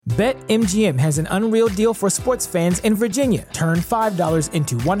BetMGM has an unreal deal for sports fans in Virginia. Turn $5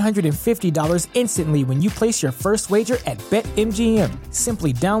 into $150 instantly when you place your first wager at BetMGM.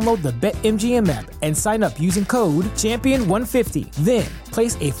 Simply download the BetMGM app and sign up using code Champion150. Then,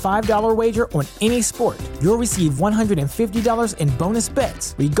 place a $5 wager on any sport. You'll receive $150 in bonus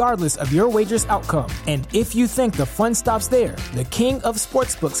bets, regardless of your wager's outcome. And if you think the fun stops there, the King of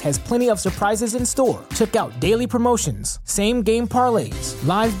Sportsbooks has plenty of surprises in store. Check out daily promotions, same-game parlays,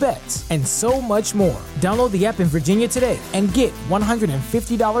 live bets, and so much more. Download the app in Virginia today and get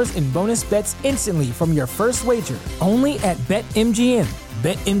 $150 in bonus bets instantly from your first wager. Only at BetMGM.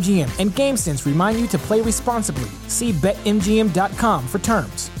 BetMGM and GameSense remind you to play responsibly. See BetMGM.com for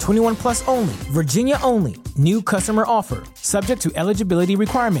terms. 21 plus only. Virginia only. New customer offer. Subject to eligibility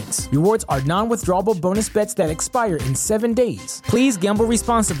requirements. Rewards are non-withdrawable bonus bets that expire in 7 days. Please gamble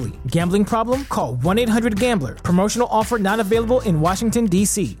responsibly. Gambling problem? Call 1-800-GAMBLER. Promotional offer not available in Washington,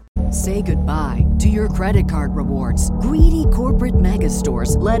 D.C. Say goodbye to your credit card rewards. Greedy corporate mega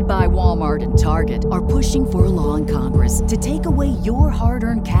stores, led by Walmart and Target, are pushing for a law in Congress to take away your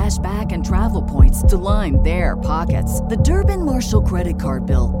hard-earned cash back and travel points to line their pockets. The Durbin-Marshall credit card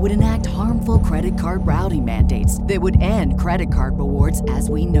bill would enact harmful credit card routing mandates that would end credit card rewards as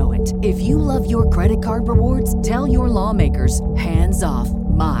we know it. If you love your credit card rewards, tell your lawmakers, hands off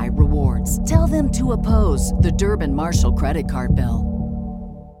my rewards. Tell them to oppose the Durbin-Marshall credit card bill.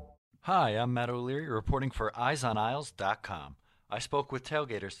 Hi, I'm Matt O'Leary reporting for EyesOnIsles.com. I spoke with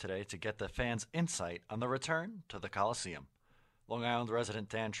tailgaters today to get the fans' insight on the return to the Coliseum. Long Island resident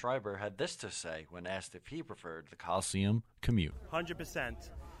Dan Schreiber had this to say when asked if he preferred the Coliseum commute.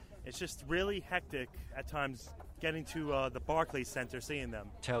 100%. It's just really hectic at times getting to the Barclays Center, seeing them.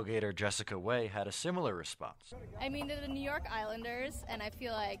 Tailgater Jessica Way had a similar response. I mean, they're the New York Islanders, and I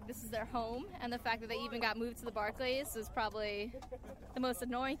feel like this is their home, and the fact that they even got moved to the Barclays is probably the most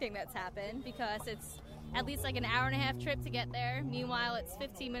annoying thing that's happened, because it's at least like an hour-and-a-half trip to get there. Meanwhile, it's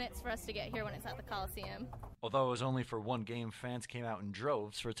 15 minutes for us to get here when it's at the Coliseum. Although it was only for one game, fans came out in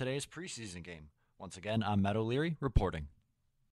droves for today's preseason game. Once again, I'm Matt O'Leary reporting.